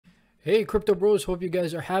Hey crypto bros, hope you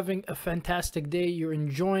guys are having a fantastic day. You're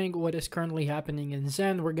enjoying what is currently happening in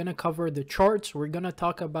Zen. We're going to cover the charts. We're going to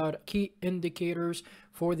talk about key indicators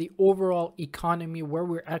for the overall economy, where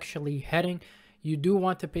we're actually heading. You do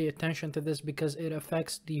want to pay attention to this because it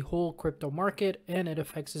affects the whole crypto market and it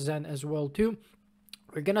affects Zen as well too.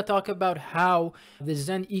 We're going to talk about how the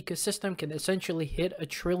Zen ecosystem can essentially hit $1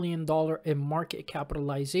 trillion in market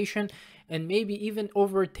capitalization and maybe even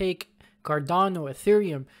overtake Cardano,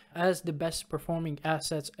 Ethereum as the best performing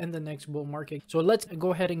assets in the next bull market. So let's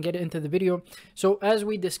go ahead and get into the video. So as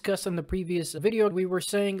we discussed in the previous video, we were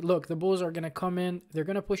saying, look, the bulls are going to come in. They're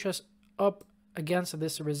going to push us up against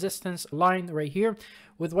this resistance line right here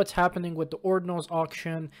with what's happening with the ordinals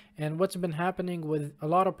auction and what's been happening with a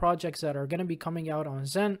lot of projects that are going to be coming out on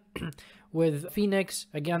Zen with Fenix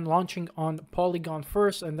again launching on Polygon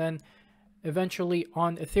first and then eventually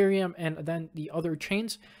on Ethereum and then the other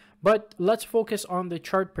chains. But let's focus on the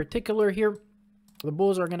chart particular here. The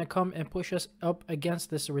bulls are going to come and push us up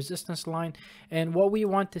against this resistance line. And what we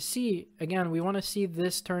want to see, again, we want to see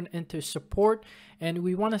this turn into support. And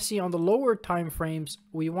we want to see on the lower time frames,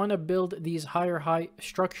 we want to build these higher high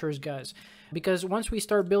structures, guys. Because once we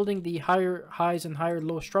start building the higher highs and higher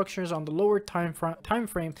low structures on the lower time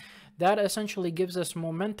frame, that essentially gives us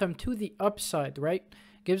momentum to the upside, right?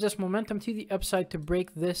 Gives us momentum to the upside to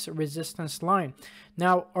break this resistance line.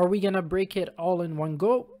 Now, are we going to break it all in one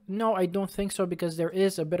go? No, I don't think so, because there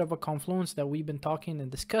is a bit of a confluence that we've been talking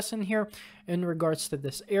and discussing here in regards to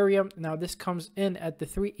this area. Now, this comes in at the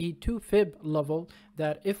 382 fib level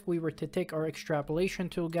that if we were to take our extrapolation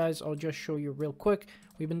tool, guys, I'll just show you real quick.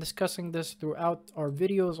 We've been discussing this throughout our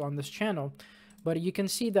videos on this channel. But you can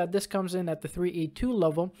see that this comes in at the 382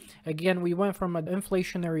 level. Again, we went from an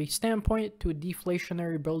inflationary standpoint to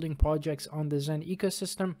deflationary building projects on the Zen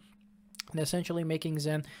ecosystem and essentially making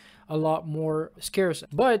Zen a lot more scarce.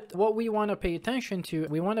 But what we want to pay attention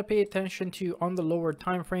to, on the lower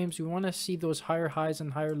time frames, we want to see those higher highs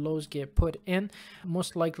and higher lows get put in,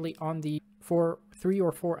 most likely on the 3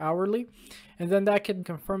 or 4 hourly, and then that can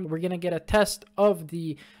confirm we're going to get a test of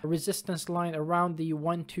the resistance line around the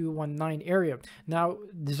 1219 area. Now,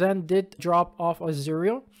 Zen did drop off a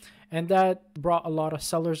zero, and that brought a lot of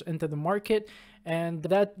sellers into the market, and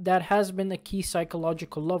that has been a key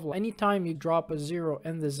psychological level. Anytime you drop a zero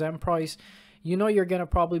in the Zen price, you know you're going to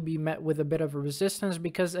probably be met with a bit of a resistance,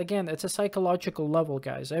 because again, it's a psychological level,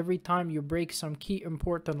 guys. Every time you break some key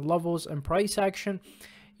important levels and price action,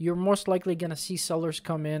 you're most likely going to see sellers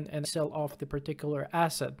come in and sell off the particular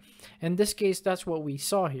asset. In this case, that's what we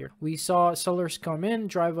saw here. We saw sellers come in,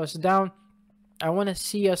 drive us down. I want to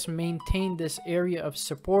see us maintain this area of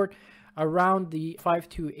support around the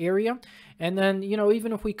 5.2 area, and then, you know,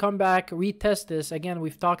 even if we come back, retest this again,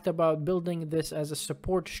 we've talked about building this as a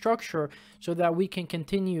support structure so that we can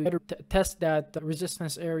continue to test that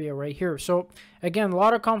resistance area right here. So again, a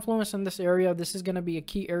lot of confluence in this area. This is going to be a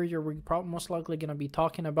key area we're probably most likely going to be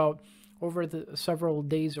talking about over the several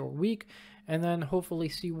days or week, and then hopefully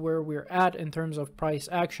see where we're at in terms of price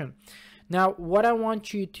action. Now, what I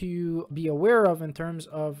want you to be aware of in terms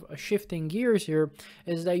of shifting gears here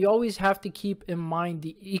is that you always have to keep in mind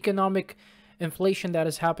the economic inflation that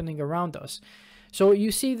is happening around us. So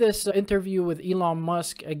you see this interview with Elon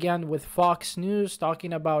Musk, again with Fox News,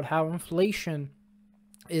 talking about how inflation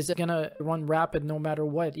is going to run rapid no matter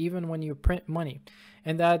what, even when you print money,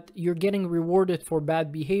 and that you're getting rewarded for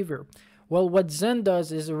bad behavior. Well, what Zen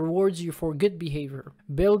does is it rewards you for good behavior,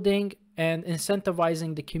 building and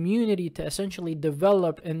incentivizing the community to essentially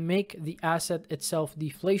develop and make the asset itself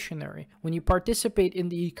deflationary. When you participate in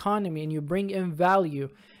the economy and you bring in value,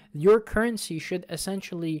 your currency should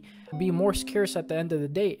essentially be more scarce at the end of the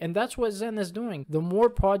day. And that's what Zen is doing. The more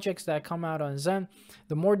projects that come out on Zen,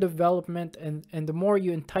 the more development and the more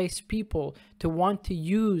you entice people to want to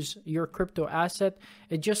use your crypto asset,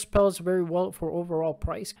 it just spells very well for overall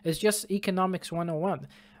price. It's just economics 101.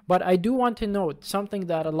 But I do want to note something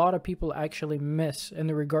that a lot of people actually miss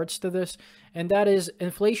in regards to this, and that is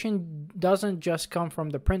inflation doesn't just come from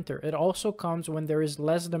the printer. It also comes when there is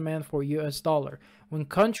less demand for US dollar. When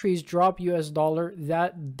countries drop US dollar,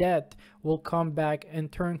 that debt will come back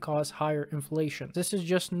and turn cause higher inflation. This is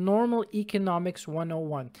just normal economics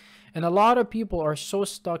 101. And a lot of people are so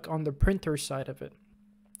stuck on the printer side of it.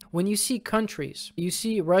 When you see countries, you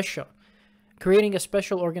see Russia creating a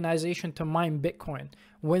special organization to mine Bitcoin,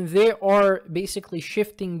 when they are basically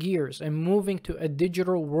shifting gears and moving to a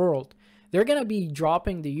digital world, they're going to be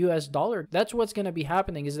dropping the US dollar. That's what's going to be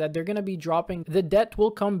happening, is that they're going to be dropping. The debt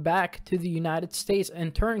will come back to the United States,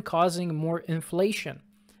 in turn causing more inflation.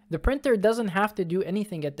 The printer doesn't have to do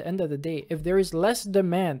anything at the end of the day. If there is less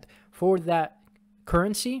demand for that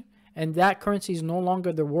currency and that currency is no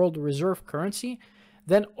longer the world reserve currency,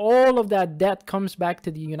 then all of that debt comes back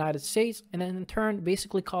to the United States, and then in turn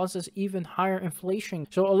basically causes even higher inflation.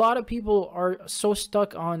 So a lot of people are so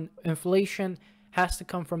stuck on inflation has to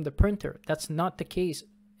come from the printer. That's not the case.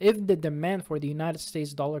 If the demand for the United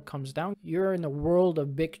States dollar comes down, you're in a world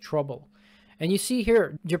of big trouble. And you see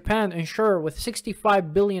here, Japan insurer with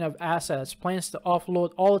 65 billion of assets plans to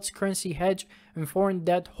offload all its currency hedge and foreign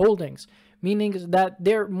debt holdings, meaning that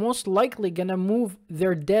they're most likely going to move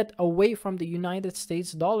their debt away from the United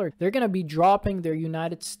States dollar. They're going to be dropping their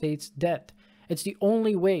United States debt. It's the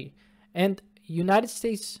only way. And United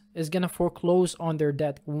States is going to foreclose on their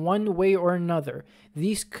debt one way or another.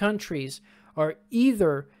 These countries are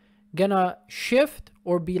either going to shift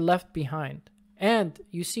or be left behind. And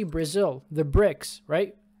you see Brazil, the BRICS,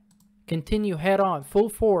 right? Continue head on, full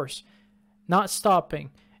force, not stopping.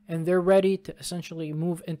 And they're ready to essentially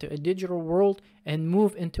move into a digital world and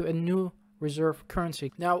move into a new reserve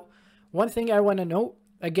currency. Now, one thing I want to note,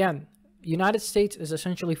 again, United States is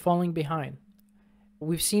essentially falling behind.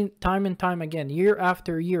 We've seen time and time again, year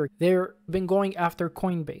after year, they've been going after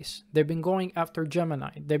Coinbase. They've been going after Gemini.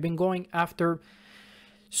 They've been going after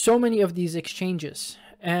so many of these exchanges.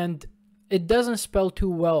 And it doesn't spell too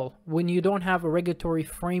well when you don't have a regulatory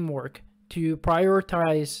framework to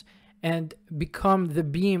prioritize and become the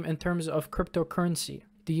beam in terms of cryptocurrency.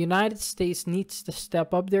 The United States needs to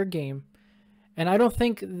step up their game, and I don't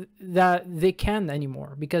think that they can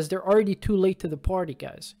anymore because they're already too late to the party,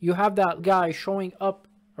 guys. You have that guy showing up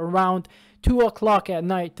around 2 o'clock at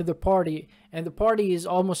night to the party, and the party is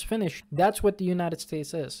almost finished. That's what the United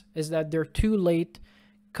States is that they're too late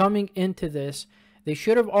coming into this. They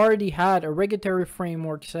should have already had a regulatory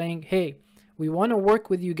framework saying, hey, we want to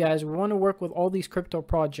work with you guys. We want to work with all these crypto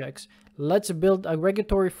projects. Let's build a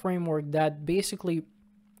regulatory framework that basically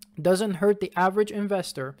doesn't hurt the average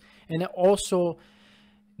investor, and it also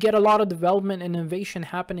get a lot of development and innovation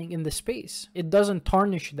happening in the space. It doesn't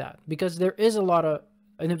tarnish that because there is a lot of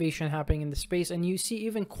innovation happening in the space. And you see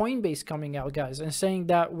even Coinbase coming out, guys, and saying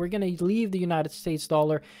that we're going to leave the United States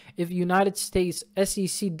dollar if United States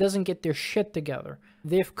SEC doesn't get their shit together.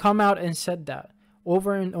 They've come out and said that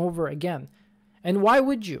over and over again. And why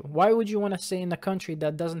would you? Why would you want to stay in a country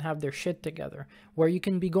that doesn't have their shit together, where you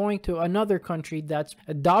can be going to another country that's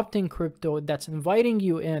adopting crypto, that's inviting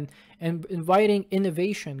you in and inviting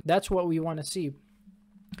innovation? That's what we want to see.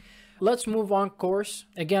 Let's move on course.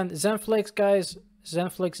 Again, Zenflix, guys,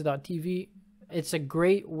 zenflix.tv. It's a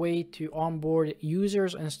great way to onboard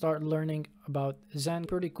users and start learning about Zen.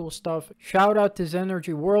 Pretty cool stuff. Shout out to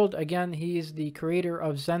Zenergy World. Again, he is the creator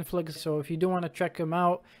of Zenflix. So if you do want to check him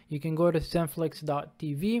out, you can go to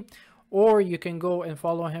zenflix.tv, or you can go and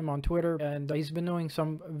follow him on Twitter. And he's been doing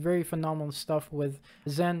some very phenomenal stuff with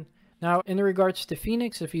Zen. Now, in regards to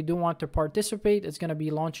Fenix, if you do want to participate, it's going to be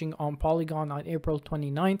launching on Polygon on April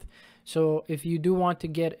 29th. So if you do want to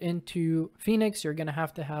get into Fenix, you're going to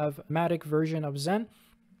have a Matic version of Zen,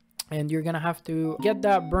 and you're going to have to get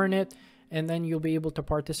that, burn it, and then you'll be able to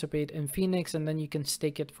participate in Fenix, and then you can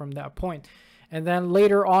stake it from that point. And then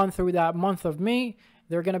later on through that month of May,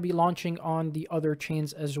 they're going to be launching on the other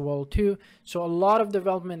chains as well too. So a lot of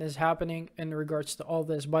development is happening in regards to all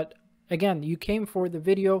this. But again, you came for the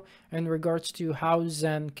video in regards to how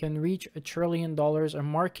Zen can reach $1 trillion in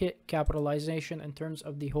market capitalization in terms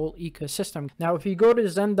of the whole ecosystem. Now, if you go to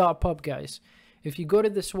zen.pub, guys, if you go to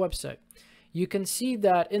this website, you can see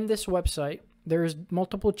that in this website, there's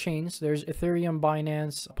multiple chains. There's Ethereum,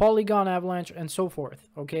 Binance, Polygon, Avalanche, and so forth,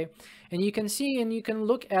 okay? And you can see and you can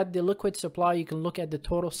look at the liquid supply. You can look at the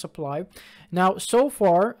total supply. Now, so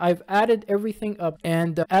far, I've added everything up.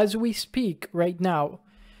 And as we speak right now,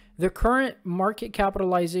 the current market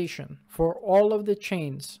capitalization for all of the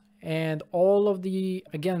chains and all of the,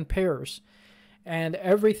 again, pairs and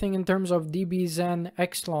everything in terms of Dbxen,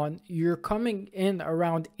 Xlon, you're coming in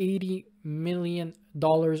around $80 million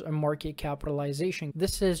in market capitalization.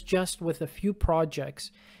 This is just with a few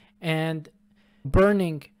projects and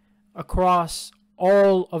burning across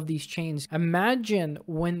all of these chains. Imagine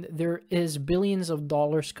when there is billions of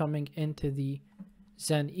dollars coming into the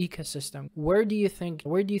Zen ecosystem. Where do you think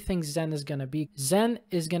Zen is going to be? Zen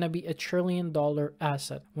is going to be $1 trillion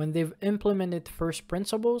asset when they've implemented first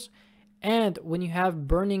principles, and when you have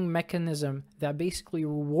burning mechanism that basically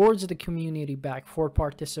rewards the community back for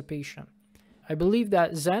participation. I believe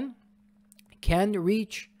that Zen can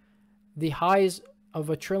reach the highs of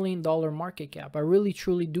 $1 trillion market cap. I really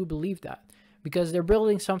truly do believe that, because they're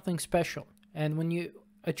building something special. And when you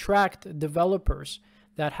attract developers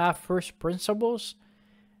that have first principles,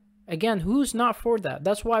 Again, who's not for that?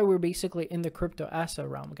 That's why we're basically in the crypto asset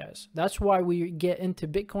realm, guys. That's why we get into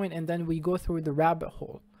Bitcoin and then we go through the rabbit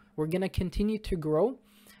hole. We're going to continue to grow.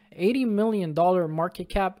 $80 million market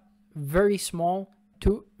cap, very small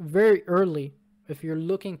to very early if you're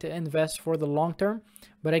looking to invest for the long term.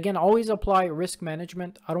 But again, always apply risk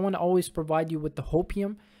management. I don't want to always provide you with the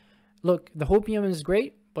hopium. Look, the hopium is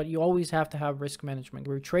great, but you always have to have risk management.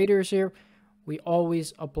 We're traders here. We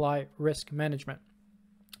always apply risk management.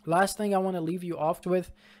 Last thing I want to leave you off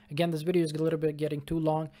with, again, this video is a little bit getting too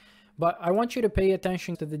long, but I want you to pay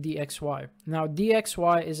attention to the DXY. Now,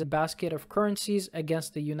 DXY is a basket of currencies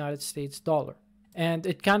against the United States dollar. And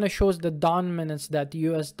it kind of shows the dominance that the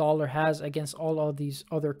US dollar has against all of these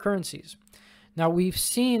other currencies. Now, we've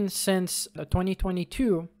seen since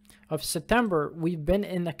 2022 of September, we've been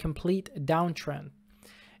in a complete downtrend.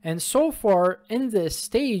 And so far in this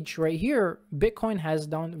stage right here, Bitcoin has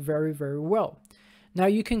done very, very well. Now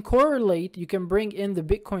you can correlate, you can bring in the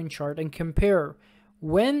Bitcoin chart and compare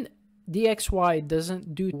when DXY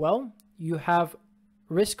doesn't do well, you have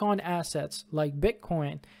risk on assets like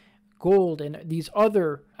Bitcoin, gold, and these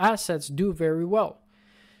other assets do very well.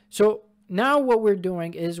 So now what we're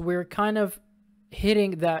doing is we're kind of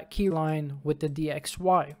hitting that key line with the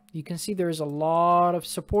DXY. You can see there's a lot of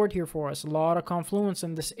support here for us, a lot of confluence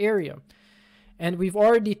in this area. And we've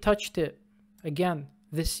already touched it again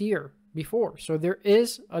this year before. So there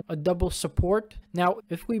is a double support. Now,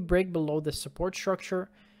 if we break below the support structure,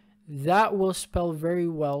 that will spell very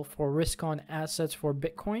well for risk on assets for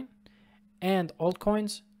Bitcoin and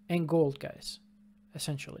altcoins and gold, guys,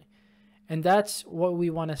 essentially. And that's what we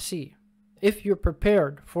want to see. If you're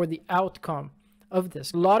prepared for the outcome of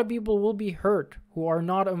this, a lot of people will be hurt who are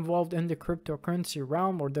not involved in the cryptocurrency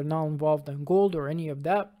realm, or they're not involved in gold or any of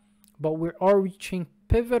that, but we are reaching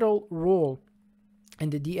pivotal role in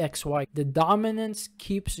the DXY. The dominance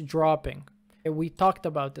keeps dropping. We talked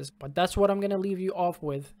about this, but that's what I'm going to leave you off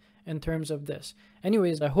with in terms of this.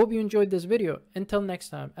 Anyways, I hope you enjoyed this video. Until next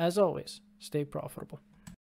time, as always, stay profitable.